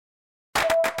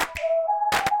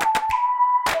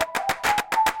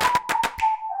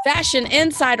Fashion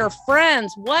Insider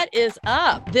friends, what is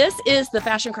up? This is the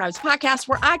Fashion Crimes podcast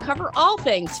where I cover all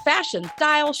things fashion,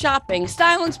 style, shopping,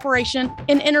 style inspiration,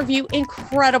 and interview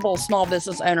incredible small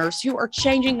business owners who are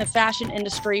changing the fashion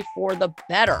industry for the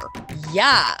better.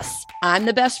 Yes, I'm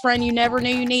the best friend you never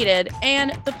knew you needed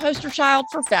and the poster child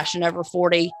for fashion over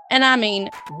 40. And I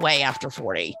mean way after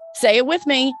 40. Say it with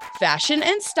me. Fashion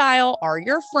and style are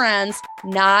your friends,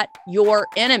 not your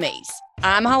enemies.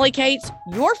 I'm Holly Cates,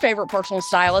 your favorite personal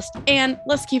stylist, and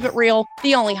let's keep it real,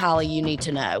 the only Holly you need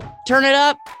to know. Turn it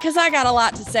up, because I got a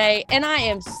lot to say, and I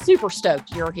am super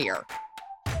stoked you're here.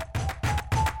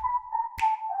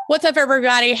 What's up,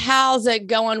 everybody? How's it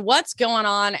going? What's going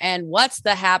on? And what's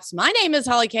the haps? My name is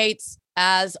Holly Cates,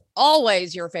 as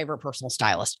always, your favorite personal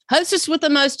stylist, hostess with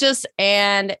the mostest,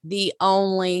 and the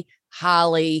only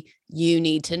Holly you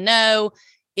need to know.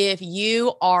 If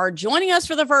you are joining us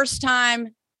for the first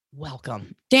time,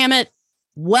 welcome. Damn it.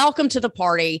 Welcome to the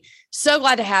party. So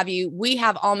glad to have you. We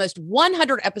have almost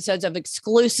 100 episodes of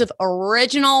exclusive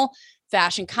original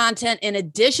fashion content, in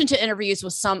addition to interviews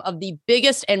with some of the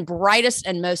biggest and brightest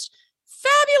and most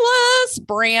fabulous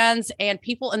brands and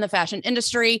people in the fashion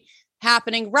industry,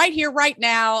 happening right here, right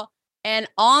now, and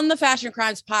on the Fashion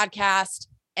Crimes podcast.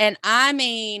 And I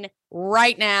mean,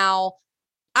 right now,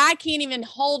 I can't even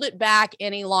hold it back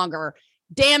any longer.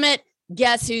 Damn it.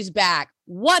 Guess who's back?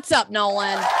 What's up,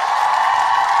 Nolan?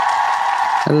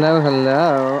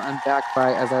 Hello. I'm back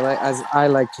by, as I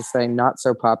like to say, not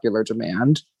so popular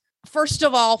demand. First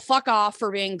of all, fuck off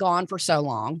for being gone for so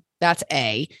long. That's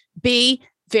A. B,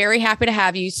 very happy to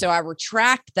have you. So I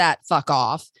retract that fuck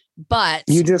off. But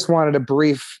you just wanted a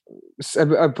brief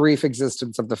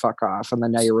existence of the fuck off, and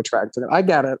then now you're retracting it. I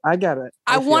get it.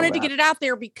 I wanted to get it out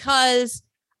there because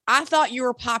I thought you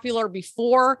were popular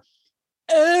before.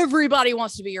 Everybody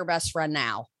wants to be your best friend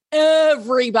now.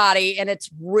 Everybody. And it's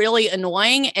really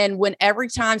annoying. And when every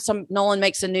time Nolan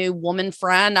makes a new woman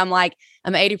friend, I'm like,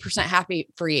 I'm 80% happy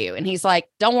for you. And he's like,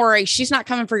 don't worry, she's not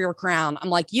coming for your crown. I'm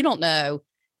like, you don't know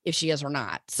if she is or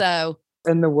not. So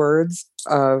in the words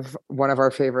of one of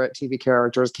our favorite TV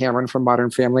characters, Cameron from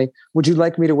Modern Family, would you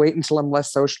like me to wait until I'm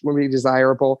less socially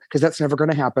desirable? Because that's never going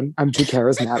to happen. I'm too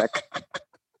charismatic.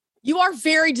 You are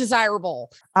very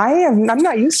desirable. I'm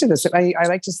not used to this. I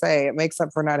like to say it makes up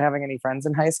for not having any friends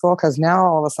in high school, because now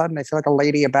all of a sudden I feel like a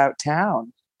lady about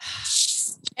town.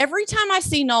 Every time I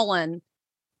see Nolan,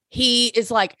 he is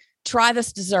like, try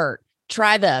this dessert.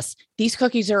 Try this. These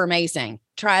cookies are amazing.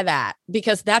 Try that.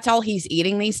 Because that's all he's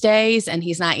eating these days, and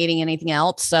he's not eating anything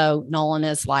else. So Nolan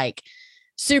is like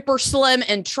super slim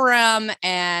and trim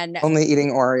and only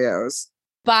eating Oreos.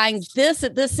 Buying this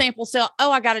at this sample sale.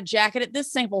 Oh, I got a jacket at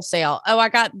this sample sale. Oh, I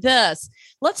got this.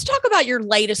 Let's talk about your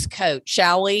latest coat,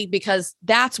 shall we? Because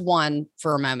that's one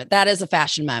for a moment. That is a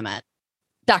fashion moment.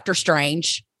 Dr.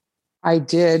 Strange. I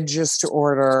did just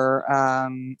order.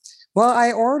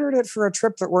 I ordered it for a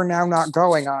trip that we're now not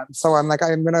going on. So I'm like, I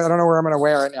don't know where I'm going to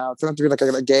wear it now. It's going to be like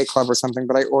a gay club or something.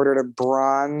 But I ordered a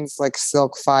bronze, like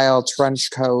silk file trench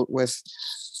coat with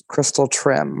crystal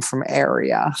trim from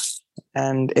Area.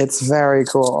 And it's very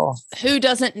cool. Who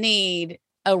doesn't need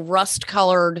a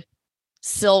rust-colored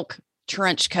silk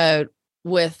trench coat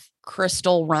with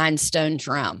crystal rhinestone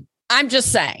trim? I'm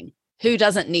just saying, who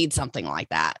doesn't need something like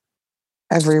that?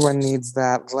 Everyone needs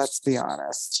that. Let's be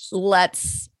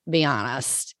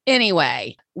honest.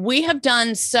 Anyway, we have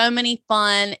done so many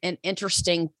fun and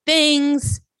interesting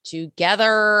things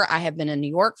together. I have been in New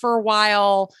York for a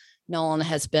while. Nolan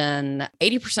has been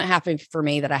 80% happy for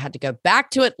me that I had to go back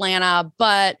to Atlanta.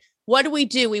 But what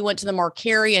do? We went to the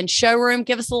Markarian showroom.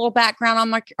 Give us a little background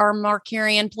on our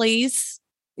Markarian, please.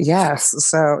 Yes.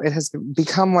 So it has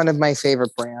become one of my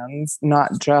favorite brands,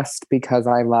 not just because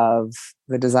I love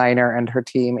the designer and her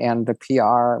team and the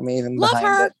PR maven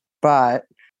behind it, but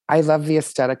I love the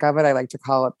aesthetic of it. I like to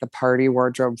call it the party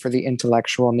wardrobe for the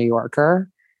intellectual New Yorker.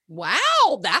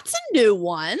 Wow, that's a new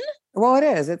one. Well, it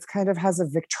is. It's kind of has a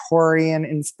Victorian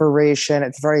inspiration.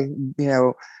 It's very,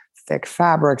 thick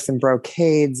fabrics and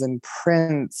brocades and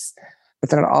prints. But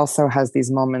then it also has these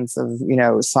moments of,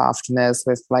 softness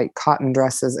with like cotton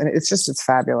dresses. And it's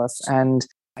fabulous. And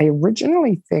I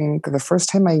originally think the first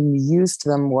time I used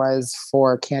them was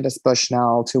for Candace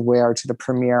Bushnell to wear to the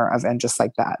premiere of And Just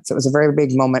Like That. So it was a very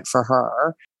big moment for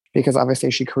her because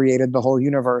obviously she created the whole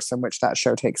universe in which that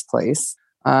show takes place.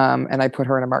 And I put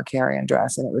her in a Markarian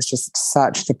dress, and it was just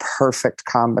such the perfect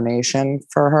combination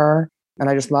for her.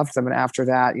 And I just loved them. And after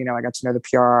that, I got to know the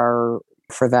PR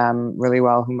for them really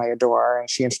well, whom I adore. And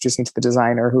she introduced me to the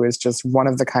designer, who is just one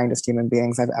of the kindest human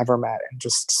beings I've ever met, and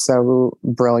just so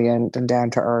brilliant and down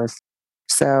to earth.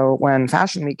 So when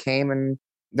Fashion Week came and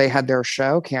they had their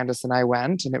show. Candace and I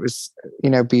went, and it was,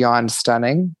 beyond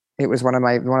stunning. It was one of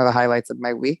the highlights of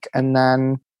my week. And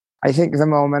then I think the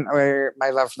moment where my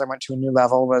love for them went to a new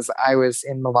level was I was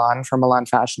in Milan for Milan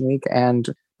Fashion Week, and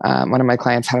one of my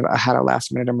clients had a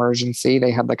last minute emergency.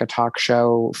 They had like a talk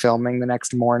show filming the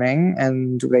next morning,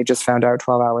 and they just found out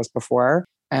 12 hours before.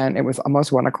 And it was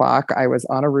almost 1:00. I was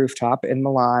on a rooftop in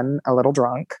Milan, a little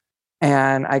drunk.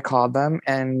 And I called them,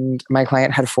 and my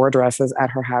client had 4 dresses at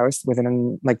her house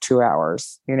within like 2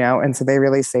 hours, and so they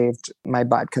really saved my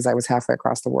butt because I was halfway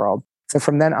across the world. So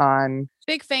from then on,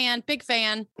 big fan,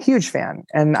 huge fan.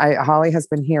 And Holly has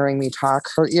been hearing me talk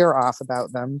her ear off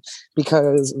about them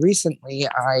because recently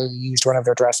I used one of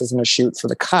their dresses in a shoot for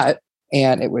The Cut,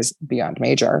 and it was beyond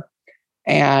major.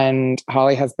 And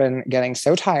Holly has been getting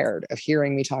so tired of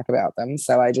hearing me talk about them.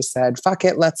 So I just said, fuck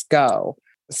it, let's go.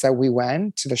 So we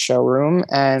went to the showroom,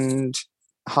 and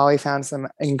Holly found some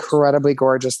incredibly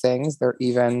gorgeous things. Do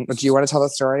you want to tell the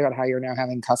story about how you're now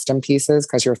having custom pieces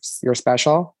because you're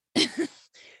special?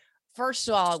 First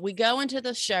of all, we go into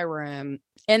the showroom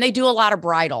and they do a lot of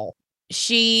bridal.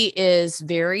 She is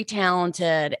very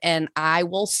talented. And I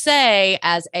will say,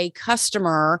 as a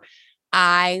customer,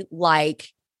 I like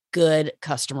good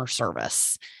customer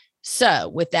service. So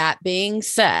with that being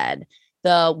said,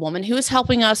 the woman who was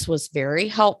helping us was very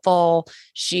helpful.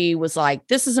 She was like,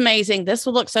 this is amazing. This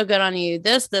will look so good on you.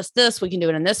 This, we can do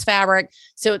it in this fabric.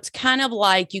 So it's kind of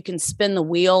like you can spin the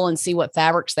wheel and see what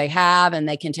fabrics they have, and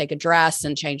they can take a dress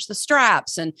and change the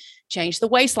straps and change the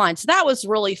waistline. So that was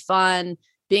really fun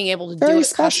being able to do it. Very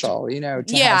special,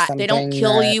 they don't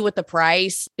kill you with the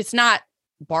price. It's not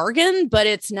bargain, but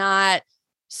it's not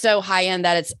so high end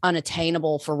that it's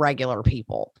unattainable for regular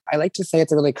people. I like to say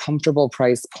it's a really comfortable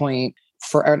price point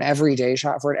for an everyday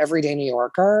shop, for an everyday New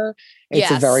Yorker.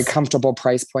 It's a very comfortable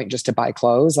price point just to buy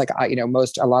clothes. Like,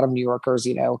 a lot of New Yorkers,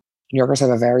 New Yorkers have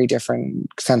a very different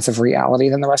sense of reality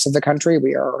than the rest of the country.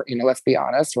 We are, let's be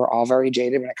honest, we're all very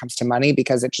jaded when it comes to money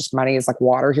because money is like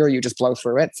water here. You just blow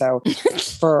through it. So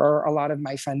for a lot of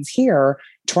my friends here,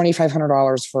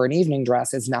 $2,500 for an evening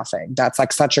dress is nothing. That's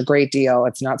like such a great deal.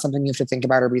 It's not something you have to think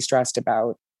about or be stressed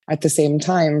about. At the same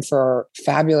time, for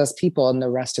fabulous people in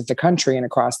the rest of the country and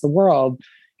across the world,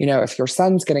 if your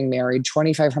son's getting married,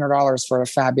 $2,500 for a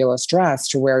fabulous dress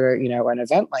to wear, an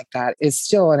event like that is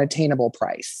still an attainable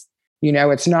price.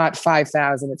 It's not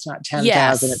 $5,000, it's not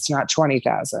 $10,000, it's not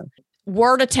 $20,000.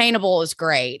 Word attainable is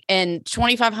great. And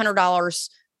 $2,500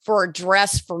 for a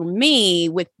dress for me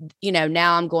with,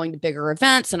 now I'm going to bigger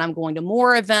events and I'm going to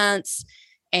more events,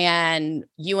 and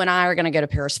you and I are going to go to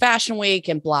Paris Fashion Week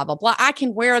and blah, blah, blah. I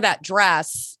can wear that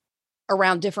dress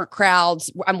around different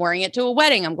crowds. I'm wearing it to a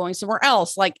wedding. I'm going somewhere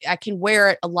else. Like, I can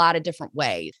wear it a lot of different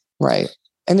ways. Right.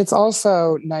 And it's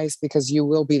also nice because you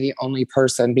will be the only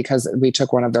person, because we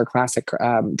took one of their classic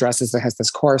dresses that has this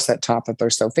corset top that they're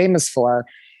so famous for,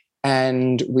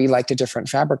 and we liked a different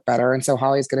fabric better. And so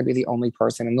Holly's going to be the only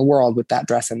person in the world with that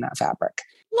dress in that fabric.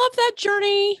 Love that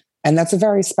journey. And that's a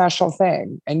very special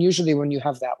thing. And usually when you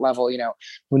have that level,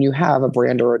 when you have a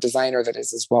brand or a designer that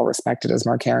is as well respected as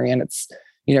Markarian, it's,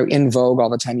 in vogue all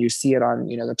the time. You see it on,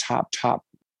 the top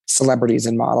celebrities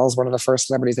and models. One of the first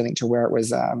celebrities, I think, to wear it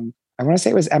was, I want to say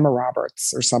it was Emma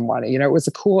Roberts or someone. It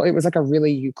was like a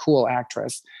really cool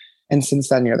actress. And since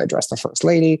then, they dressed the first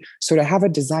lady. So to have a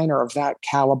designer of that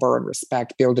caliber and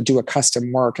respect be able to do a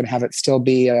custom work and have it still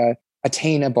be a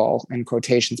attainable, in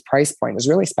quotations, price point is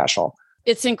really special.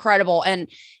 It's incredible. And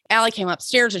Allie came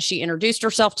upstairs and she introduced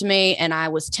herself to me, and I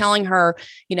was telling her,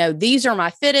 these are my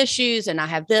fit issues and I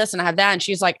have this and I have that. And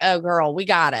she's like, oh girl, we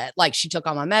got it. Like, she took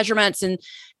all my measurements,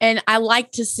 and I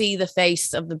like to see the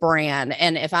face of the brand.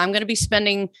 And if I'm going to be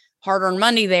spending hard-earned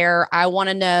money there, I want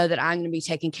to know that I'm going to be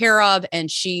taken care of.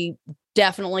 And she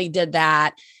definitely did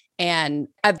that. And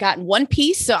I've gotten one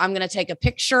piece, so I'm going to take a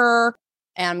picture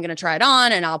and I'm going to try it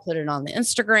on, and I'll put it on the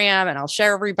Instagram and I'll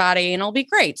share everybody, and it'll be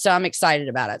great. So I'm excited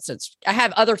about it. So I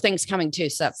have other things coming too.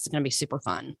 So that's going to be super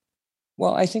fun.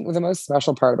 Well, I think the most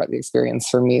special part about the experience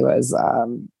for me was,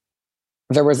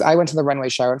 I went to the runway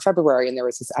show in February, and there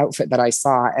was this outfit that I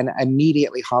saw, and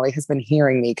immediately Holly has been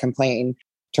hearing me complain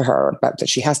to her about that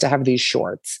she has to have these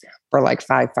shorts for like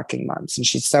 5 fucking months, and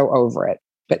she's so over it.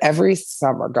 But every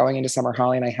summer, going into summer,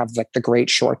 Holly and I have like the great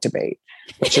short debate,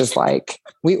 which is like,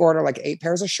 we order like 8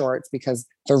 pairs of shorts because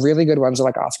the really good ones are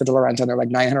like Oscar de la Renta, and they're like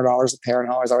 $900 a pair. And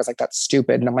Holly's always like, that's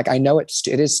stupid. And I'm like, I know it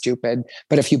is stupid,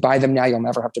 but if you buy them now, you'll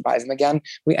never have to buy them again.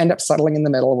 We end up settling in the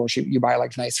middle where you buy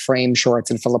like nice frame shorts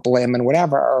and Philip Lim and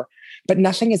whatever, but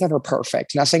nothing is ever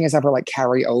perfect. Nothing is ever like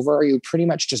carry over. You pretty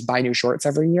much just buy new shorts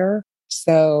every year.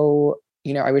 So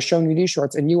I was showing you these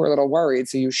shorts and you were a little worried.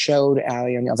 So you showed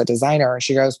Allie and the designer. And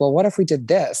she goes, well, what if we did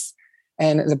this?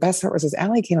 And the best part was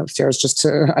Allie came upstairs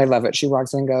I love it. She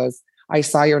walks in and goes, I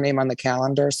saw your name on the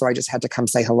calendar. So I just had to come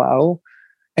say hello.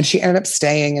 And she ended up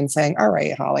staying and saying, all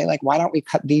right, Holly, like, why don't we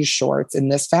cut these shorts in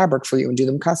this fabric for you and do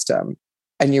them custom?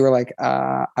 And you were like,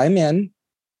 I'm in.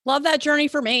 Love that journey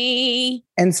for me.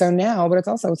 And so now, but it's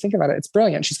also, think about it, it's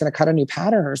brilliant. She's going to cut a new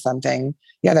pattern or something.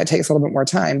 Yeah, that takes a little bit more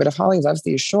time. But if Holly loves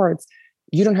these shorts,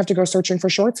 you don't have to go searching for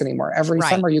shorts anymore. Every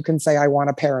summer you can say, I want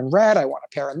a pair in red. I want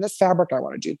a pair in this fabric. I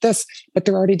want to do this, but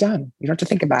they're already done. You don't have to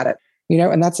think about it,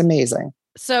 and that's amazing.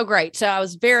 So great. So I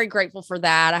was very grateful for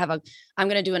that. I'm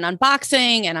going to do an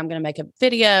unboxing and I'm going to make a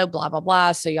video, blah, blah,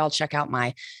 blah. So y'all check out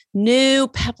my new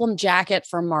peplum jacket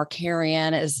from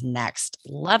Markarian is next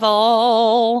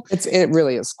level. It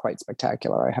really is quite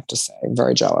spectacular. I have to say, I'm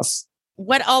very jealous.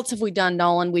 What else have we done,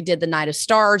 Nolan? We did the Night of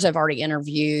Stars. I've already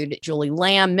interviewed Julie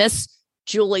Lamb, Miss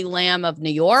Julie Lamb of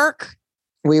New York.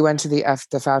 We went to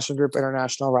the Fashion Group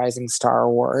International Rising Star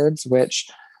Awards, which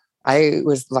I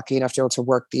was lucky enough to be able to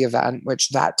work the event, which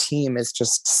that team is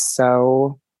just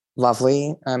so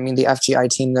lovely. I mean, the FGI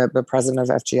team, the president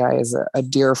of FGI is a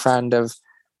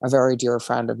very dear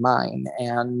friend of mine.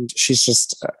 And she's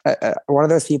just one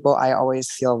of those people I always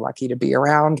feel lucky to be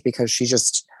around because she's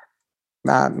just,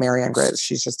 Marianne Grizz,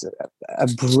 she's just a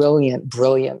brilliant,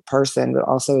 brilliant person, but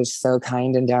also is so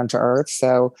kind and down to earth.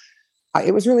 So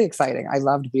it was really exciting. I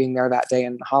loved being there that day.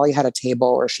 And Holly had a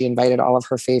table where she invited all of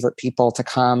her favorite people to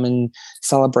come and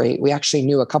celebrate. We actually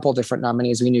knew a couple different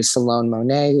nominees. We knew Salone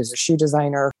Monet, who's a shoe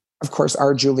designer. Of course,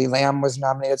 our Julie Lamb was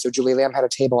nominated. So Julie Lamb had a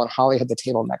table and Holly had the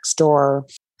table next door.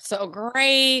 So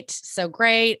great. So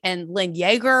great. And Lynn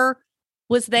Yeager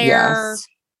was there. Yes.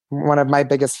 One of my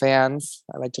biggest fans.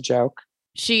 I like to joke.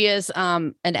 She is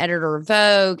an editor of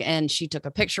Vogue and she took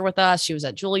a picture with us. She was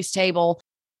at Julie's table.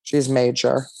 She's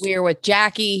major. We are with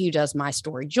Jackie, who does My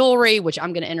Story Jewelry, which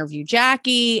I'm going to interview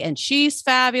Jackie, and she's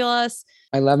fabulous.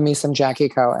 I love me some Jackie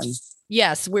Cohen.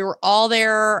 Yes, we were all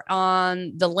there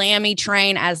on the Lammy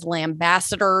train as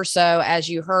Lambassador. So as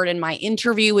you heard in my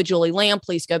interview with Julie Lamb,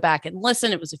 please go back and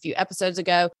listen. It was a few episodes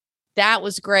ago. That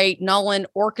was great. Nolan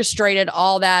orchestrated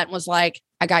all that and was like,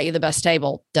 I got you the best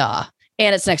table. Duh.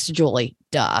 And it's next to Julie.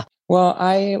 Duh. Well,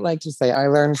 I like to say I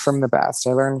learned from the best.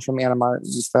 I learned from Anna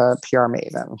Martins, the PR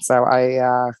maven. So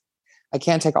I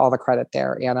can't take all the credit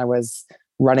there. Anna was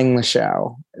running the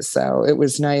show. So it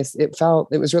was nice. It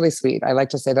was really sweet. I like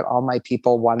to say that all my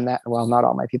people won that. Well, not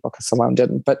all my people because Salone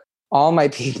didn't, but all my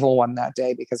people won that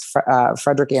day because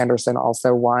Frederick Anderson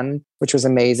also won, which was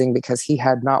amazing because he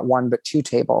had not one, but two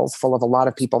tables full of a lot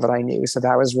of people that I knew. So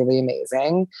that was really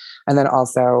amazing. And then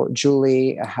also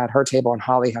Julie had her table and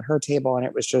Holly had her table. And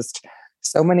it was just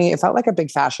so many, it felt like a big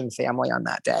fashion family on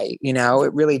that day.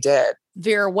 It really did.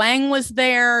 Vera Wang was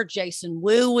there. Jason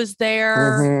Wu was there.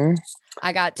 Mm-hmm.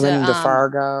 I got to Linda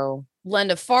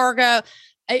Fargo.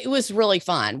 It was really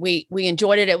fun. We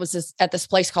enjoyed it. It was at this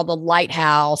place called the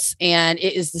Lighthouse, and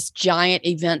it is this giant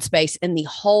event space, and the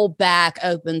whole back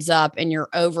opens up, and you're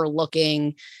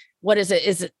overlooking. What is it?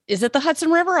 Is it the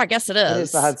Hudson River? I guess it is. It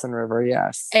is the Hudson River,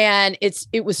 yes. And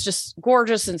it was just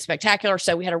gorgeous and spectacular.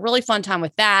 So we had a really fun time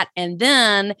with that. And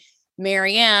then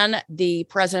Marianne, the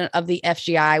president of the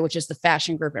FGI, which is the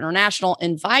Fashion Group International,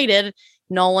 invited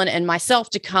Nolan and myself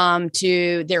to come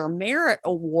to their Merit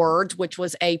Awards, which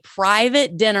was a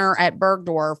private dinner at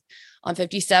Bergdorf on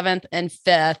 57th and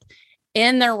 5th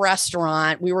in their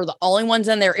restaurant. We were the only ones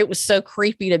in there. It was so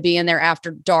creepy to be in there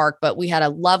after dark, but we had a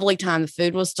lovely time. The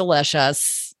food was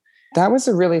delicious. That was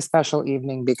a really special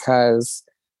evening because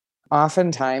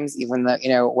oftentimes, even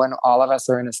when all of us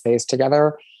are in a space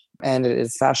together, and it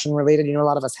is fashion related. A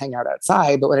lot of us hang out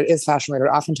outside, but when it is fashion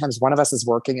related, oftentimes one of us is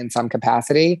working in some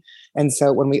capacity. And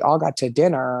so when we all got to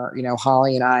dinner,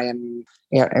 Holly and I and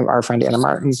our friend Anna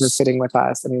Martins was sitting with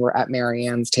us, and we were at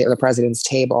Marianne's table, the president's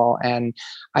table. And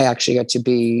I actually got to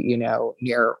be,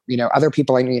 near, other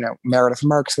people I knew. Meredith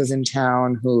Merckx was in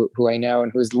town, who I know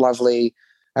and who's lovely.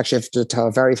 Actually, I have to tell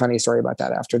a very funny story about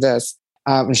that after this.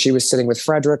 And she was sitting with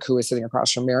Frederick, who was sitting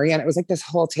across from Marianne. It was like this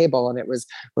whole table, and it was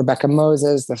Rebecca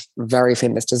Moses, the very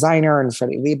famous designer, and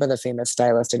Freddie Liba, the famous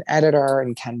stylist and editor,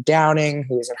 and Ken Downing,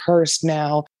 who is at Hearst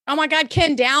now. Oh my God,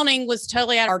 Ken Downing was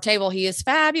totally at our table. He is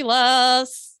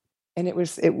fabulous. And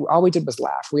all we did was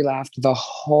laugh. We laughed the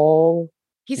whole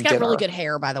He's got dinner. really good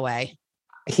hair, by the way.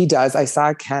 He does. I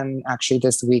saw Ken actually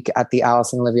this week at the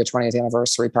Alice and Olivia 20th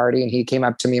anniversary party, and he came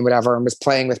up to me and whatever and was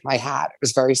playing with my hat. It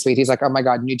was very sweet. He's like, oh my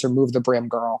God, you need to remove the brim,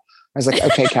 girl. I was like,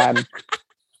 okay, Ken.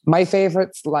 My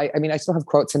favorites, I still have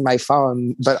quotes in my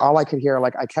phone, but all I could hear,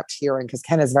 I kept hearing, because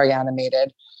Ken is very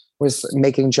animated. was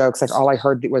making jokes. Like all I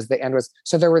heard was the end was,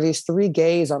 so there were these three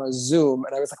gays on a Zoom.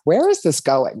 And I was like, where is this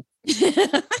going?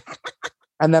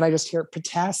 And then I just hear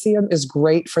potassium is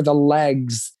great for the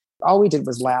legs. All we did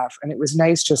was laugh. And it was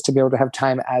nice just to be able to have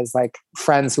time as like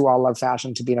friends who all love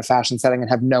fashion to be in a fashion setting and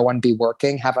have no one be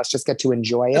working, have us just get to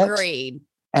enjoy it. Agreed.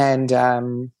 And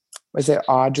was it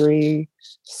Audrey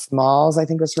Smalls, I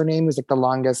think was her name, who's like the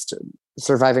longest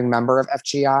surviving member of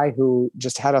FGI, who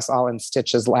just had us all in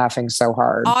stitches laughing so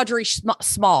hard. Audrey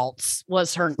Smaltz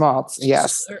was her Smaltz,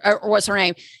 yes. Or was her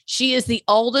name. She is the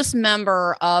oldest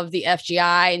member of the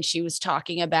FGI, and she was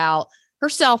talking about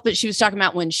herself, but she was talking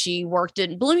about when she worked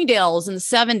in Bloomingdale's in the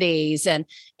 70s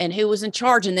and who was in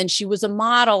charge. And then she was a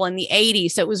model in the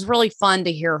 80s. So it was really fun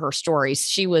to hear her stories.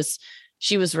 She was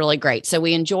really great. So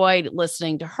we enjoyed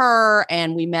listening to her,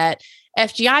 and we met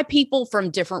FGI people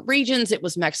from different regions. It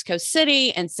was Mexico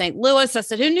City and St. Louis. I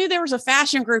said, who knew there was a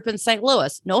fashion group in St.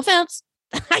 Louis? No offense.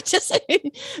 I just,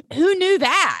 who knew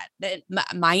that?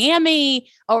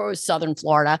 Miami or Southern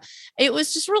Florida. It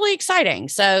was just really exciting.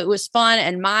 So it was fun.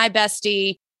 And my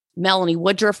bestie, Melanie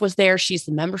Woodruff, was there. She's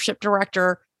the membership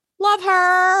director. Love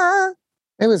her.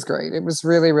 It was great. It was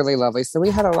really, really lovely. So we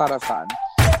had a lot of fun.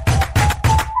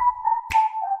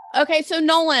 Okay, so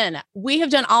Nolan, we have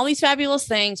done all these fabulous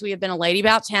things. We have been a lady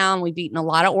about town. We've eaten a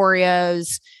lot of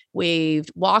Oreos. We've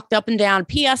walked up and down.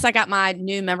 P.S. I got my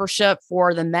new membership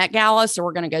for the Met Gala, so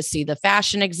we're going to go see the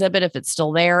fashion exhibit if it's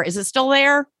still there. Is it still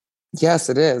there? Yes,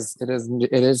 it is. It is.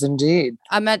 It is indeed.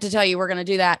 I meant to tell you we're going to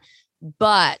do that,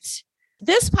 but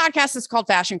this podcast is called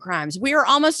Fashion Crimes. We are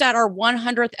almost at our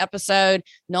 100th episode.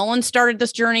 Nolan started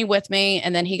this journey with me,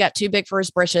 and then he got too big for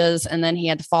his britches, and then he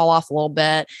had to fall off a little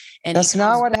bit. And that's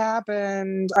not what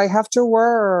happened. I have to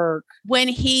work. When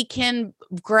he can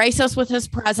grace us with his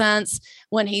presence,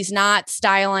 when he's not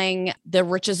styling the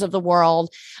riches of the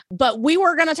world. But we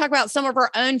were going to talk about some of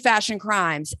our own fashion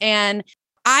crimes. And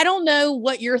I don't know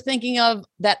what you're thinking of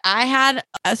that I had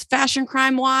as fashion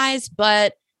crime wise,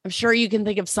 but I'm sure you can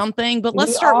think of something, but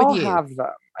let's start with you. Have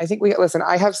them. I think listen,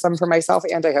 I have some for myself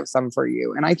and I have some for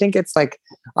you. And I think it's like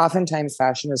oftentimes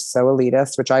fashion is so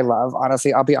elitist, which I love.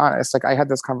 Honestly, I'll be honest. Like I had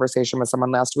this conversation with someone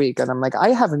last week and I'm like, I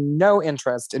have no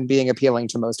interest in being appealing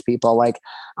to most people. Like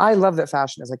I love that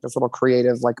fashion is like this little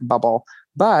creative like bubble,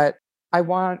 but I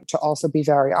want to also be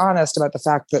very honest about the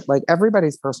fact that like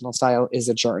everybody's personal style is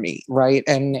a journey, right?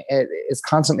 And it is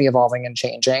constantly evolving and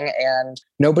changing and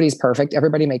nobody's perfect.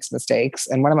 Everybody makes mistakes.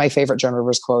 And one of my favorite Joan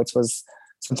Rivers quotes was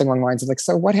something along the lines of like,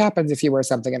 so what happens if you wear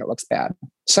something and it looks bad?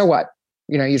 So what?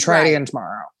 You know, you try it again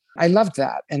tomorrow. I loved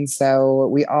that. And so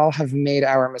we all have made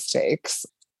our mistakes.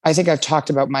 I think I've talked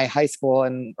about my high school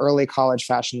and early college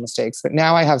fashion mistakes, but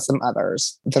now I have some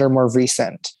others that are more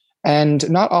recent. And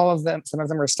not all of them, some of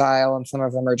them are style and some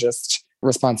of them are just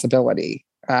responsibility,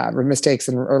 mistakes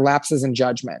or lapses in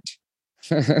judgment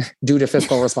due to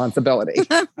fiscal responsibility.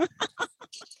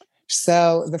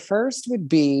 So the first would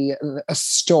be a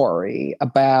story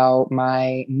about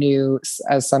my new,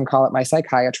 as some call it, my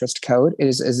psychiatrist coat. It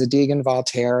is a Deegan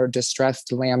Voltaire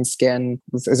distressed lambskin.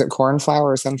 Is it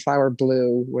cornflower or sunflower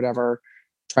blue, whatever,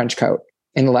 trench coat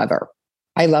in leather.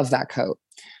 I love that coat.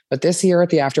 But this year at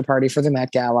the after party for the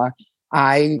Met Gala,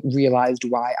 I realized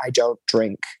why I don't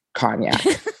drink cognac.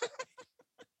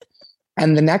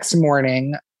 And the next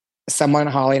morning, someone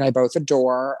Holly and I both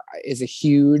adore is a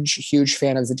huge, huge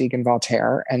fan of Zadig and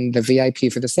Voltaire. And the VIP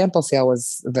for the sample sale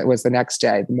was the next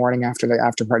day, the morning after the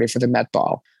after party for the Met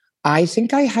Ball. I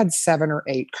think I had 7 or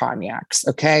 8 cognacs.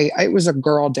 Okay. It was a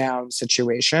girl down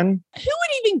situation. Who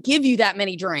would even give you that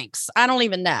many drinks? I don't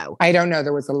even know. I don't know.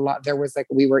 There was a lot. There was like,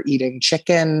 we were eating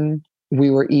chicken.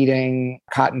 We were eating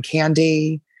cotton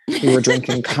candy. We were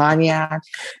drinking cognac.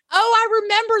 Oh, I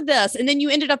remember this. And then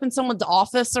you ended up in someone's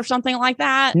office or something like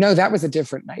that. No, that was a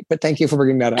different night, but thank you for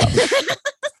bringing that up.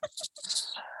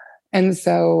 And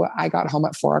so I got home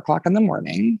at 4:00 in the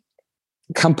morning,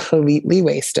 completely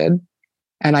wasted.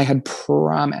 And I had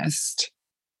promised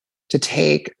to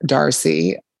take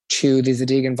Darcy to the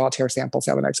Zadig and Voltaire sample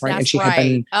sale the next morning. That's and she had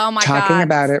been talking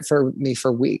about it for me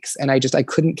for weeks. And I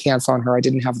couldn't cancel on her. I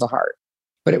didn't have the heart.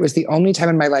 But it was the only time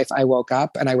in my life I woke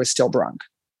up and I was still drunk.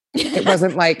 It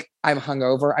wasn't like I'm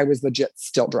hungover. I was legit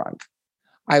still drunk.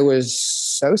 I was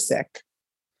so sick.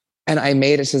 And I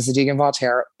made it to Zadig and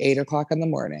Voltaire 8:00 in the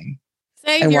morning.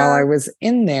 Savior. And while I was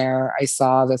in there, I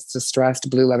saw this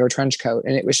distressed blue leather trench coat.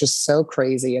 And it was just so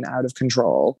crazy and out of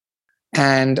control.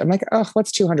 And I'm like, oh,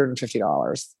 what's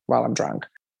 $250 while I'm drunk?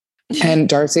 And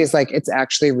Darcy's like, it's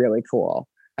actually really cool.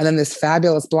 And then this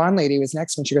fabulous blonde lady was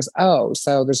next to me. She goes, oh,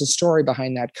 so there's a story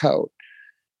behind that coat.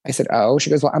 I said, oh, she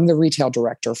goes, well, I'm the retail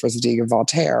director for Zadig and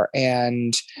Voltaire.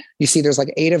 And you see, there's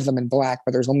like 8 of them in black,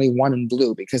 but there's only 1 in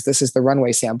blue because this is the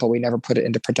runway sample. We never put it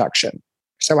into production.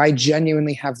 So I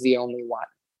genuinely have the only one.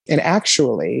 And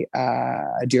actually,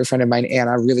 a dear friend of mine,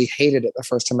 Anna, really hated it the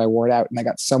first time I wore it out. And I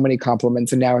got so many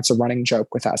compliments. And now it's a running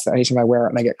joke with us that anytime I wear it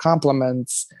and I get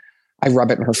compliments, I rub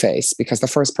it in her face, because the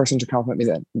first person to compliment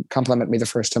me the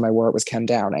first time I wore it was Ken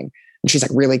Downing. And she's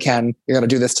like, really, Ken, you're going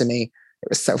to do this to me? It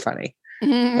was so funny.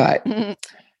 But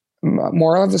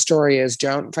moral of the story is,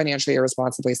 don't financially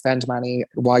irresponsibly spend money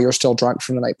while you're still drunk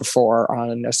from the night before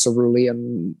on a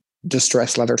cerulean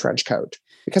distressed leather trench coat.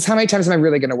 Because how many times am I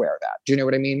really going to wear that? Do you know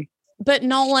what I mean? But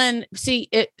Nolan, see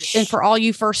it, and for all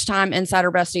you first time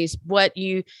insider besties,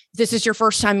 this is your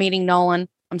first time meeting Nolan.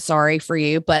 I'm sorry for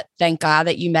you, but thank God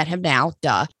that you met him now.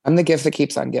 Duh. I'm the gift that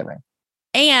keeps on giving.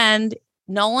 And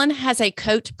Nolan has a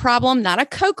coat problem, not a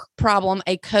Coke problem,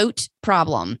 a coat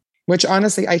problem. Which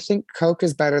honestly, I think Coke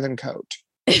is better than coat.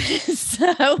 So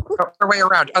other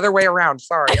way around.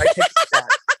 Sorry, I take that.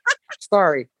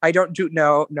 Sorry, I don't do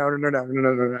no.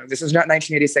 This is not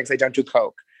 1986. I don't do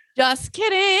Coke. Just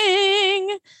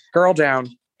kidding. Girl down.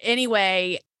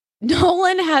 Anyway,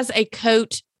 Nolan has a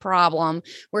coat problem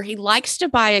where he likes to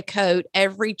buy a coat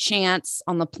every chance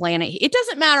on the planet. It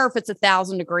doesn't matter if it's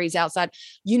 1,000 degrees outside.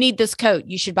 You need this coat.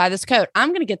 You should buy this coat. I'm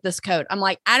going to get this coat. I'm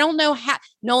like, I don't know how.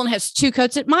 Nolan has 2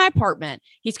 coats at my apartment.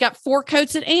 He's got 4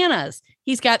 coats at Anna's.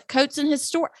 He's got coats in his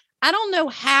store. I don't know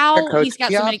how he's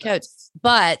got so many coats,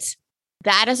 but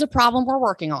that is a problem we're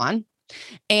working on.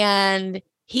 And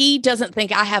he doesn't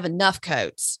think I have enough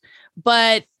coats,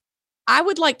 but I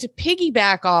would like to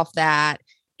piggyback off that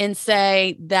and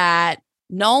say that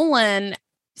Nolan,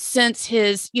 since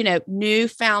his,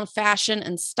 newfound fashion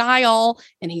and style,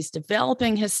 and he's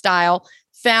developing his style,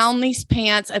 found these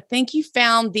pants. I think you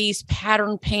found these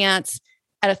pattern pants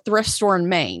at a thrift store in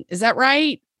Maine. Is that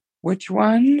right? Which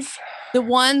ones? The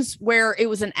ones where it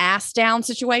was an ass down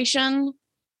situation.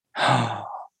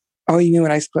 Oh, you mean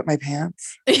when I split my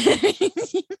pants?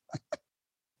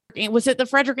 Was it the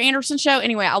Frederick Anderson show?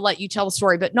 Anyway, I'll let you tell the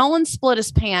story. But Nolan split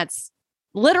his pants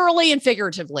literally and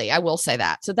figuratively. I will say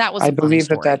that. So that was. I believe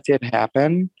that did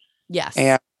happen. Yes.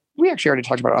 And we actually already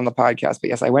talked about it on the podcast. But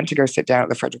yes, I went to go sit down at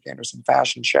the Frederick Anderson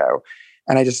fashion show,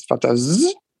 and I just felt a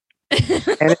zzz,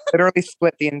 and it literally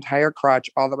split the entire crotch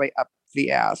all the way up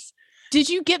the ass. Did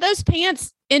you get those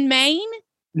pants in Maine?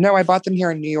 No, I bought them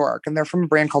here in New York, and they're from a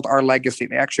brand called Our Legacy.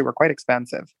 They actually were quite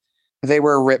expensive. They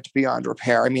were ripped beyond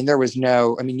repair. I mean,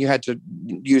 you had to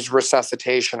use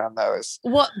resuscitation on those.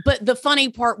 Well, but the funny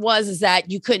part is that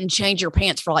you couldn't change your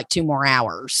pants for like 2 more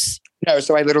hours. No,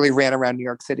 so I literally ran around New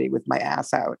York City with my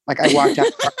ass out. Like I walked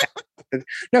out.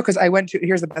 No, because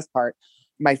here's the best part.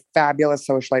 My fabulous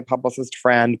socialite publicist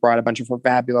friend brought a bunch of her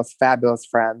fabulous, fabulous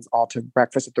friends all to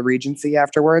breakfast at the Regency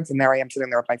afterwards. And there I am sitting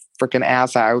there with my freaking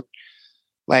ass out.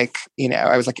 Like,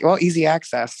 I was like, well, easy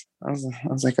access. I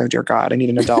was like, oh dear God, I need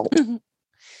an adult.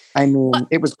 I mean,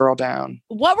 it was girl down.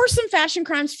 What were some fashion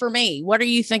crimes for me? What are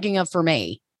you thinking of for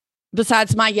me?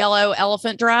 Besides my yellow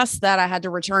elephant dress that I had to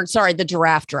return. Sorry, the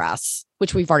giraffe dress,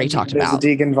 which we've already talked about. The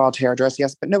Zadig and Voltaire dress,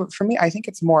 yes. But no, for me, I think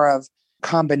it's more of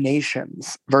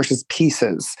combinations versus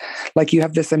pieces. Like you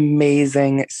have this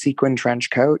amazing sequin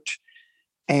trench coat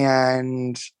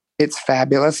and it's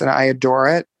fabulous and I adore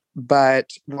it.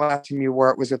 But the last time you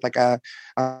wore it was with like a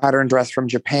pattern dress from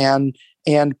Japan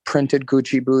and printed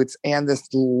Gucci boots and this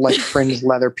like fringe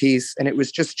leather piece. And it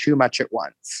was just too much at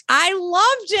once. I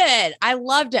loved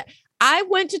it. I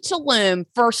went to Tulum,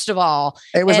 first of all.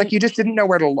 It was like you just didn't know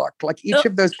where to look. Like each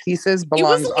of those pieces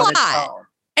belongs on its own.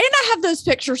 And I have those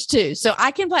pictures too. So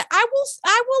I can play. I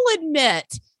will admit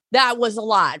that was a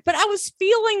lot, but I was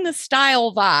feeling the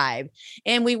style vibe.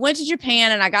 And we went to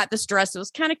Japan and I got this dress. It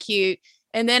was kind of cute.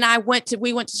 And then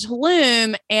we went to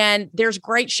Tulum, and there's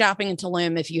great shopping in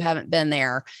Tulum if you haven't been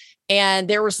there. And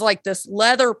there was like this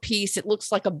leather piece. It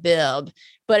looks like a bib,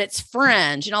 but it's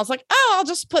fringe. And I was like, oh, I'll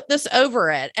just put this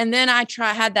over it. And then I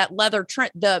had that leather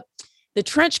the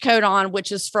trench coat on,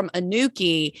 which is from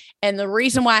Anuki. And the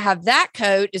reason why I have that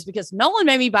coat is because Nolan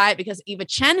made me buy it because Eva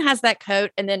Chen has that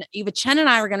coat. And then Eva Chen and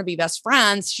I are going to be best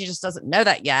friends. She just doesn't know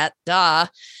that yet. Duh.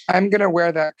 I'm going to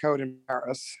wear that coat in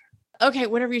Paris. Okay,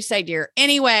 whatever you say, dear.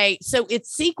 Anyway, so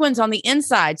it's sequins on the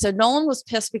inside. So Nolan was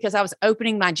pissed because I was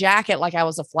opening my jacket like I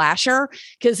was a flasher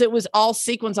because it was all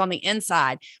sequins on the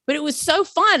inside. But it was so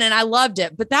fun and I loved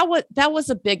it. But that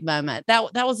was a big moment.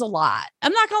 That was a lot.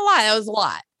 I'm not gonna lie, that was a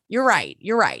lot. You're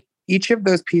right. Each of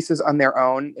those pieces on their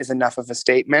own is enough of a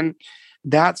statement.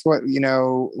 That's what,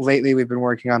 lately we've been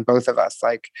working on, both of us.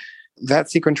 Like that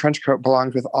sequin trench coat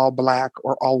belonged with all black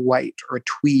or all white or a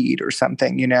tweed or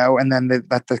something, and then they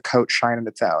let the coat shine on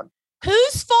its own.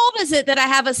 Whose fault is it that I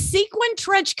have a sequin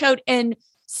trench coat and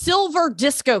silver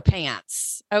disco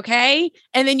pants? Okay.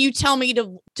 And then you tell me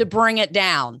to bring it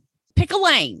down. Pick a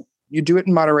lane. You do it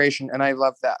in moderation. And I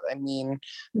love that. I mean,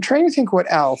 I'm trying to think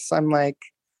what else. I'm like,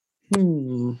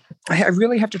 I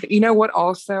really have to think. You know what?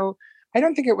 Also, I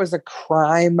don't think it was a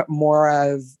crime, more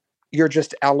of you're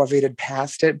just elevated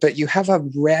past it, but you have a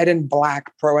red and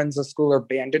black Proenza Schooler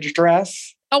bandage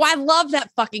dress. Oh, I love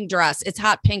that fucking dress. It's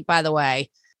hot pink, by the way.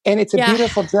 And it's a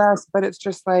beautiful dress, but it's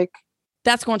just like,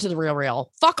 that's going to the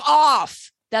real. Fuck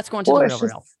off. That's going to the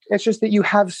real. It's just that you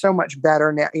have so much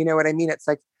better now. You know what I mean? It's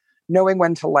like knowing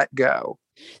when to let go.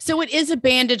 So it is a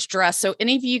bandage dress. So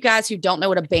any of you guys who don't know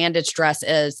what a bandage dress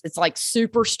is, it's like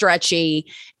super stretchy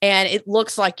and it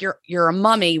looks like you're a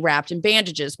mummy wrapped in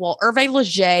bandages. Well, Hervé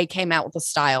Leger came out with a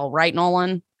style, right,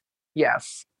 Nolan?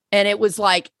 Yes. And it was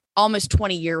like almost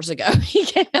 20 years ago he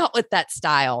came out with that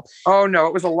style. Oh no,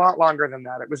 it was a lot longer than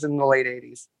that. It was in the late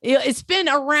 80s. It's been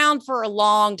around for a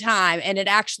long time and it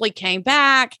actually came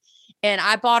back. And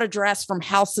I bought a dress from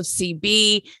House of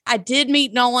CB. I did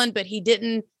meet Nolan, but he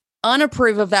didn't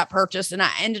unapprove of that purchase. And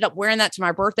I ended up wearing that to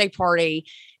my birthday party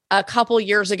a couple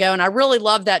years ago. And I really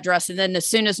loved that dress. And then as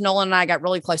soon as Nolan and I got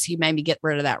really close, he made me get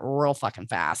rid of that real fucking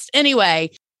fast. Anyway,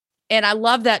 and I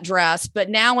love that dress, but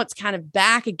now it's kind of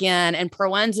back again. And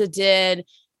Proenza did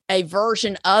a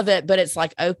version of it, but it's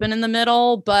like open in the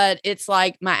middle, but it's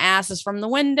like my ass is from the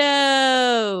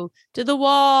window to the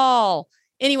wall.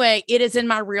 Anyway, it is in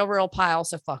my real pile.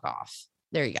 So fuck off.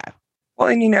 There you go. Well,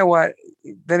 and you know what?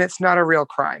 Then it's not a real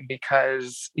crime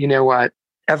because you know what?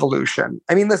 Evolution.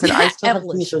 I mean, listen, I still have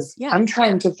pieces. Yeah. I'm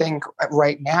trying to think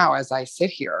right now as I sit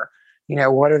here,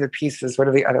 what are the pieces? What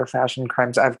are the other fashion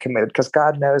crimes I've committed? Because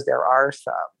God knows there are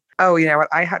some. Oh, you know what?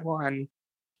 I had one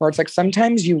where it's like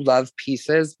sometimes you love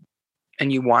pieces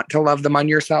and you want to love them on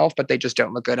yourself, but they just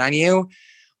don't look good on you.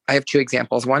 I have two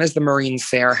examples. One is the Marine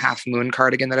Serre half moon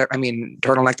cardigan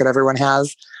turtleneck that everyone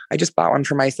has. I just bought one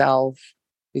for myself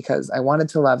because I wanted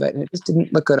to love it and it just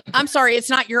didn't look good. I'm sorry. It's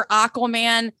not your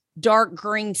Aquaman dark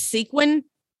green sequin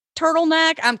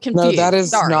turtleneck. I'm confused. No, that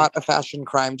is not a fashion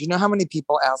crime. Do you know how many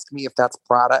people ask me if that's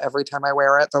Prada every time I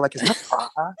wear it? They're like, is that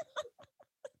Prada?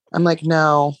 I'm like,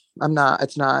 no, I'm not.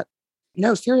 It's not.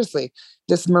 No, seriously.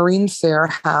 This Marine Serre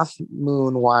half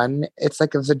moon one, it's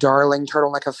like the darling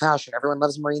turtleneck of fashion. Everyone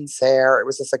loves Marine Serre. It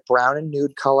was this like brown and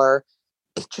nude color.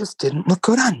 It just didn't look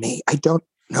good on me. I don't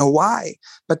know why.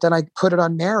 But then I put it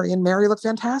on Mary and Mary looked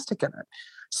fantastic in it.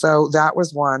 So that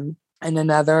was one. And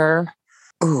another,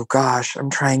 oh gosh, I'm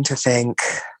trying to think.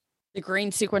 The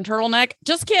green sequin turtleneck.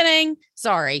 Just kidding.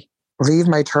 Sorry. Leave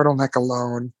my turtleneck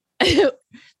alone.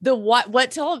 The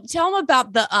what? Tell them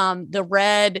about the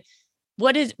red.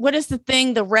 What is the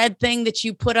thing? The red thing that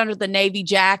you put under the navy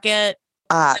jacket?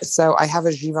 So I have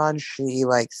a Givenchy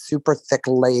like super thick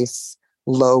lace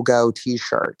logo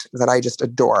t-shirt that I just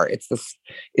adore. It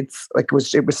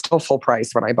was still full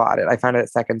price when I bought it. I found it at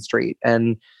Second Street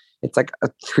and it's like a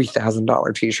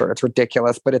 $3,000 t-shirt. It's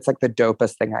ridiculous, but it's like the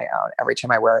dopest thing I own. Every time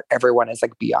I wear it, everyone is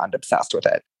like beyond obsessed with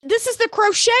it. This is the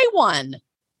crochet one.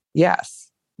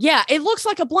 Yes. Yeah. It looks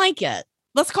like a blanket.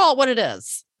 Let's call it what it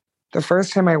is. The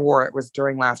first time I wore it was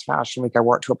during last Fashion Week. I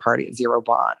wore it to a party at Zero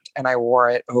Bond and I wore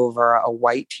it over a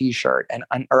white t-shirt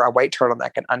or a white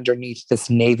turtleneck and underneath this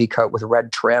navy coat with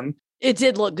red trim. It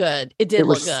did look good. It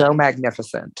was so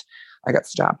magnificent. I got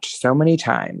stopped so many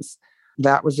times.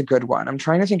 That was a good one. I'm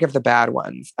trying to think of the bad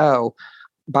ones. Oh,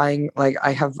 I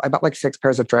bought like 6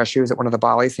 pairs of dress shoes at one of the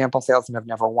Bali sample sales and I've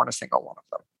never worn a single one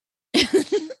of them.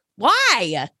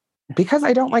 Why? Because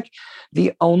I don't like,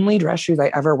 the only dress shoes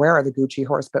I ever wear are the Gucci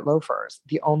Horsebit loafers.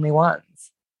 The only ones.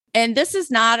 And this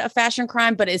is not a fashion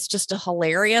crime, but it's just a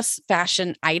hilarious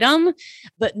fashion item.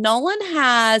 But Nolan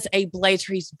has a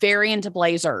blazer. He's very into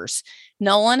blazers.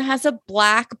 Nolan has a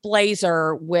black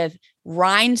blazer with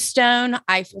rhinestone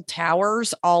Eiffel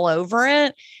Towers all over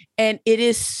it. And it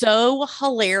is so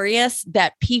hilarious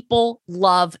that people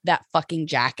love that fucking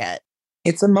jacket.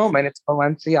 It's a moment. It's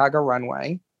Balenciaga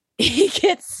runway. He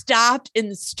gets stopped in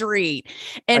the street.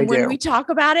 And when we talk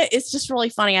about it, it's just really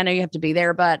funny. I know you have to be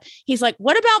there, but he's like,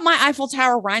 what about my Eiffel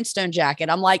Tower rhinestone jacket?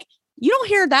 I'm like, you don't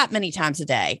hear that many times a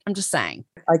day. I'm just saying.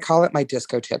 I call it my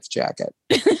disco tits jacket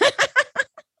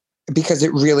because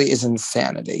it really is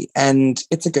insanity and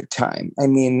it's a good time. I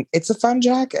mean, it's a fun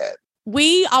jacket.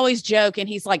 We always joke and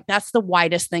he's like, that's the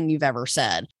whitest thing you've ever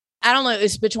said. I don't know,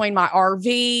 it's between my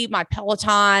RV, my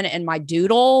Peloton, and my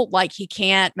Doodle. Like he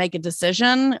can't make a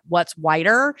decision what's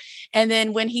whiter. And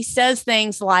then when he says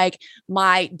things like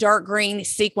my dark green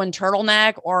sequin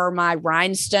turtleneck or my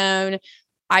rhinestone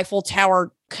Eiffel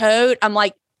Tower coat, I'm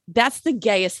like, that's the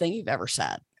gayest thing you've ever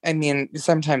said. I mean,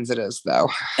 sometimes it is, though.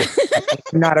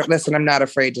 I'm not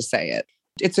afraid to say it.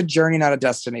 It's a journey, not a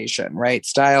destination, right?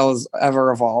 Style's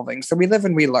ever evolving. So we live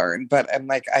and we learn. But I'm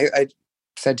like, I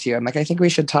said to you, I'm like, I think we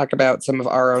should talk about some of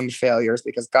our own failures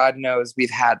because God knows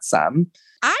we've had some.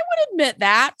 I would admit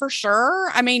that for sure.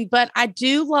 I mean, but I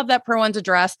do love that Pro-Enza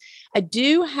dress. I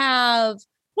do have,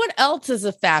 what else is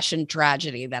a fashion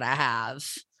tragedy that I have?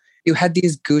 You had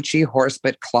these Gucci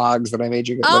horsebit clogs that I made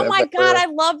you get rid of. Oh my God, I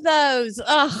love those.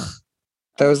 Ugh.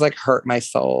 Those like hurt my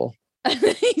soul.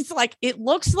 He's like, it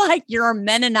looks like you're a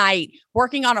Mennonite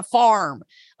working on a farm.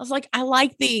 I was like, I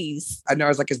like these. I know. I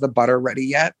was like, is the butter ready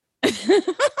yet?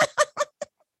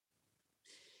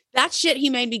 That shit he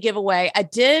made me give away. I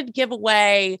did give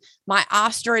away my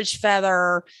ostrich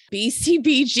feather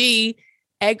BCBG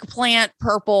eggplant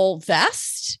purple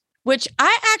vest, which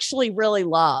I actually really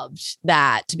loved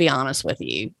that, to be honest with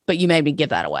you. But you made me give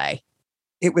that away.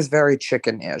 It was very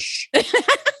chicken-ish.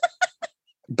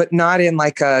 But not in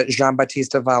like a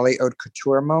Jean-Baptiste Valli haute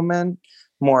couture moment.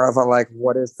 More of a like,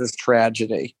 what is this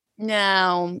tragedy?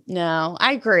 No,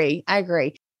 I agree.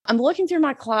 I'm looking through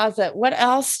my closet. What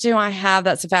else do I have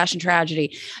that's a fashion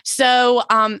tragedy? So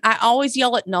I always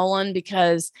yell at Nolan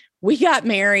because we got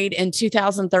married in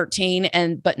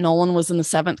 2013, but Nolan was in the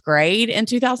 7th grade in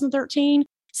 2013.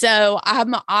 So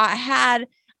I'm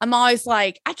always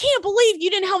like, I can't believe you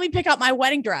didn't help me pick out my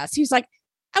wedding dress. He's like,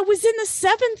 I was in the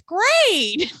 7th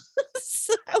grade.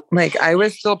 So, like I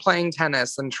was still playing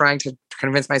tennis and trying to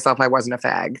convince myself I wasn't a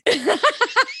fag.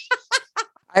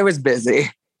 I was busy.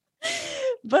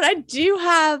 But I do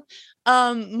have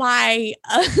my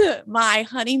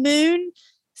honeymoon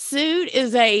suit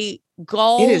is a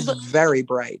gold. It is very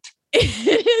bright.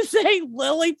 It is a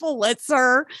Lily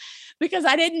Pulitzer because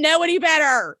I didn't know any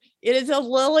better. It is a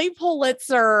Lily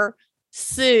Pulitzer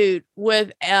suit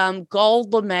with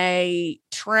gold lame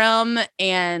trim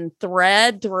and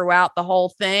thread throughout the whole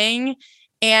thing.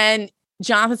 And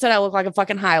Jonathan said I look like a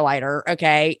fucking highlighter.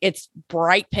 Okay. It's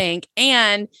bright pink.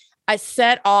 And I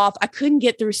couldn't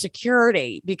get through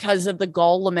security because of the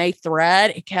gold lame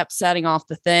thread. It kept setting off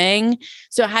the thing.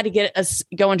 So I had to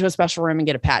go into a special room and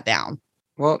get a pat down.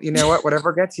 Well, you know what?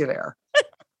 Whatever gets you there.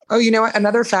 Oh, you know what?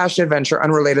 Another fashion adventure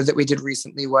unrelated that we did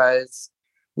recently was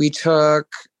we took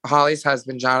Holly's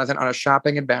husband, Jonathan, on a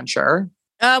shopping adventure.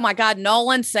 Oh my God.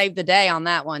 Nolan saved the day on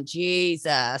that one.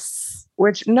 Jesus.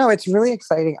 Which, no, it's really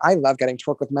exciting. I love getting to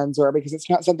work with menswear because it's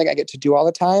not something I get to do all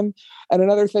the time. And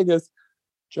another thing is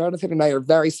Jonathan and I are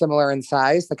very similar in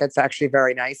size. Like it's actually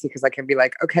very nice because I can be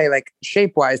like, okay, like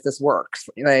shape wise, this works.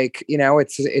 Like, you know,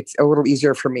 it's a little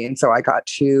easier for me. And so I got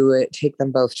to take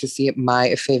them both to see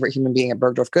my favorite human being at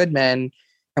Bergdorf Goodman.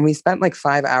 And we spent like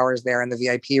 5 hours there in the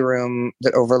VIP room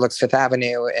that overlooks Fifth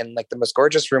Avenue in like the most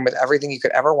gorgeous room with everything you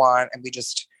could ever want. And we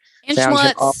just found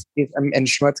him all these, and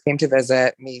Schmutz came to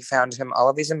visit. We found him all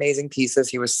of these amazing pieces.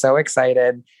 He was so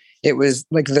excited. It was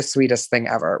like the sweetest thing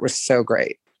ever. It was so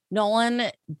great.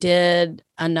 Nolan did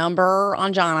a number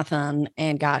on Jonathan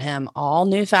and got him all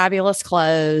new fabulous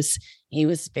clothes. He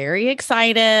was very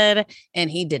excited and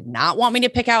he did not want me to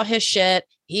pick out his shit.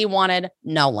 He wanted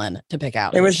Nolan to pick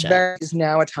out his shit. He's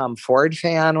now a Tom Ford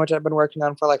fan, which I've been working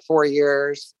on for like 4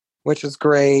 years, which is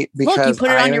great because look, you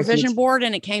put it on your vision board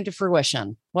and it came to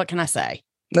fruition. What can I say?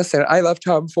 Listen, I love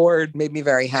Tom Ford. Made me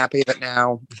very happy that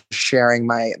now sharing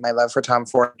my love for Tom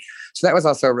Ford. So that was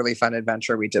also a really fun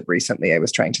adventure we did recently. I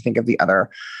was trying to think of the other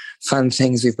fun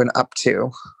things we've been up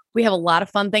to. We have a lot of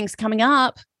fun things coming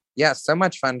up. Yeah, so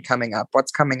much fun coming up.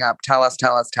 What's coming up? Tell us.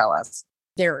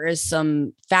 There is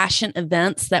some fashion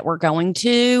events that we're going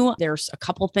to. There's a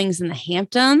couple things in the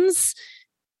Hamptons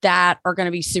that are going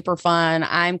to be super fun.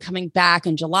 I'm coming back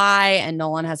in July and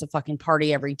Nolan has a fucking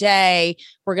party every day.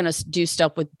 We're going to do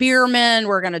stuff with Bierman.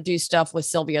 We're going to do stuff with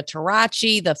Sylvia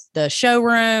Tarachi, the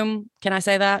showroom. Can I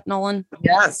say that, Nolan?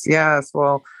 Yes.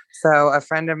 Well, so a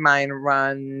friend of mine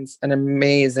runs an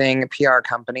amazing PR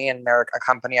company and they're a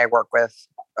company I work with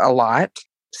a lot.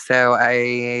 So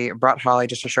I brought Holly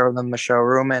just to show them the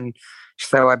showroom. And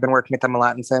so I've been working with them a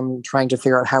lot. And so I'm trying to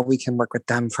figure out how we can work with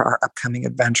them for our upcoming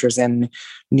adventures in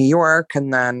New York.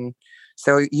 And then,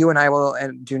 so you and I will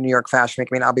do New York Fashion Week.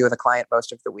 I mean, I'll be with a client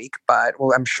most of the week, but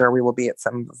I'm sure we will be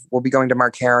we'll be going to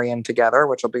Markarian together,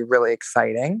 which will be really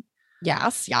exciting.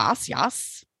 Yes.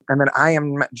 And then I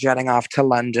am jetting off to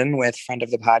London with friend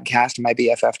of the podcast, my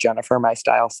BFF, Jennifer, my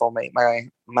style soulmate,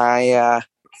 my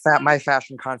my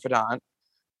fashion confidant.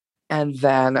 And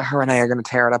then her and I are going to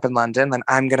tear it up in London. Then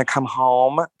I'm going to come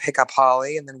home, pick up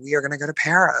Holly, and then we are going to go to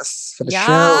Paris for the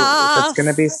show. It's going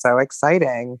to be so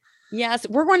exciting. Yes,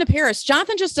 we're going to Paris.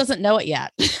 Jonathan just doesn't know it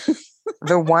yet.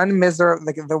 The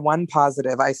one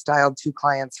positive, I styled 2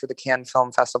 clients for the Cannes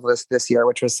Film Festival this year,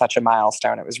 which was such a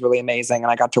milestone. It was really amazing.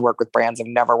 And I got to work with brands I've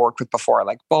never worked with before,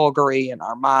 like Bulgari and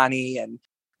Armani and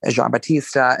Jean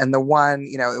Baptiste. And the one,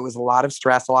 it was a lot of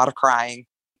stress, a lot of crying.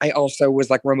 I also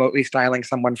was like remotely styling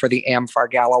someone for the Amphar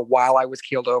Gala while I was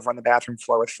keeled over on the bathroom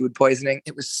floor with food poisoning.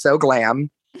 It was so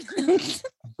glam.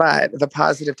 But the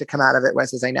positive to come out of it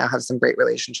was I now have some great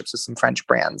relationships with some French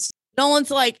brands.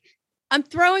 Nolan's like, I'm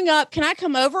throwing up. Can I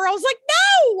come over? I was like,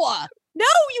 no,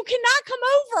 you cannot come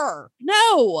over.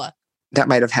 No. That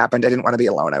might have happened. I didn't want to be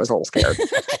alone. I was a little scared.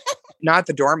 Not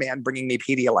the doorman bringing me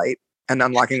Pedialyte and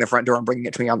unlocking the front door and bringing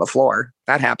it to me on the floor.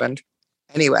 That happened.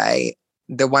 Anyway,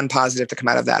 the one positive to come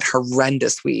out of that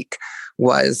horrendous week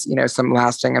was, some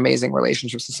lasting, amazing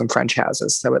relationships with some French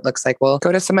houses. So it looks like we'll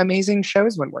go to some amazing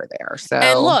shows when we're there. So,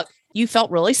 and look, you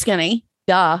felt really skinny.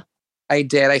 Duh. I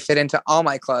did. I fit into all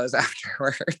my clothes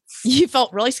afterwards. You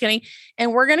felt really skinny.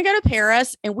 And we're going to go to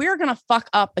Paris and we're going to fuck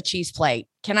up a cheese plate.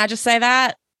 Can I just say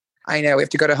that? I know. We have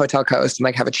to go to Hotel Coast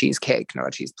and have a cheesecake, not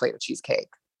a cheese plate, a cheesecake.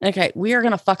 Okay. We are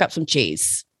going to fuck up some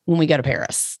cheese when we go to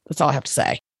Paris. That's all I have to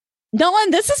say.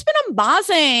 Nolan, this has been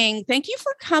amazing. Thank you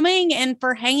for coming and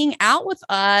for hanging out with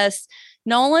us.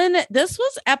 Nolan, this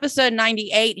was episode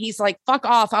 98. He's like, fuck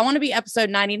off. I want to be episode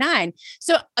 99.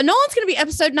 So Nolan's going to be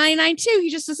episode 99 too.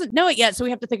 He just doesn't know it yet. So we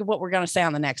have to think of what we're going to say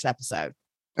on the next episode.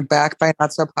 Back by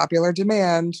not so popular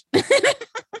demand.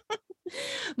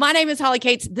 My name is Holly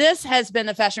Cates. This has been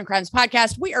the Fashion Crimes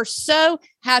Podcast. We are so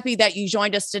happy that you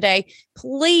joined us today.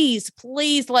 Please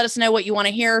let us know what you want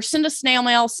to hear. Send us snail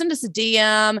mail, send us a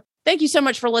DM. Thank you so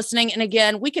much for listening. And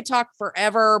again, we could talk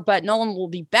forever, but Nolan will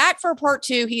be back for part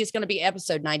 2. He is going to be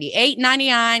episode 98,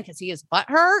 99 because he is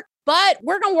butthurt. But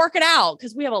we're going to work it out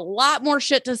because we have a lot more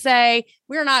shit to say.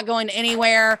 We're not going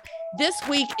anywhere. This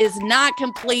week is not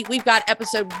complete. We've got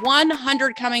episode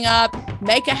 100 coming up.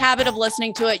 Make a habit of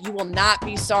listening to it. You will not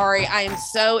be sorry. I am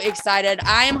so excited.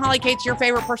 I am Holly Cates, your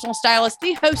favorite personal stylist,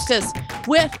 the hostess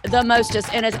with the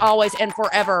mostest, and as always and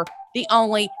forever, the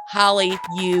only Holly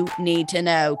you need to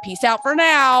know. Peace out for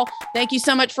now. Thank you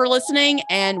so much for listening,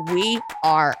 and we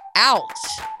are out.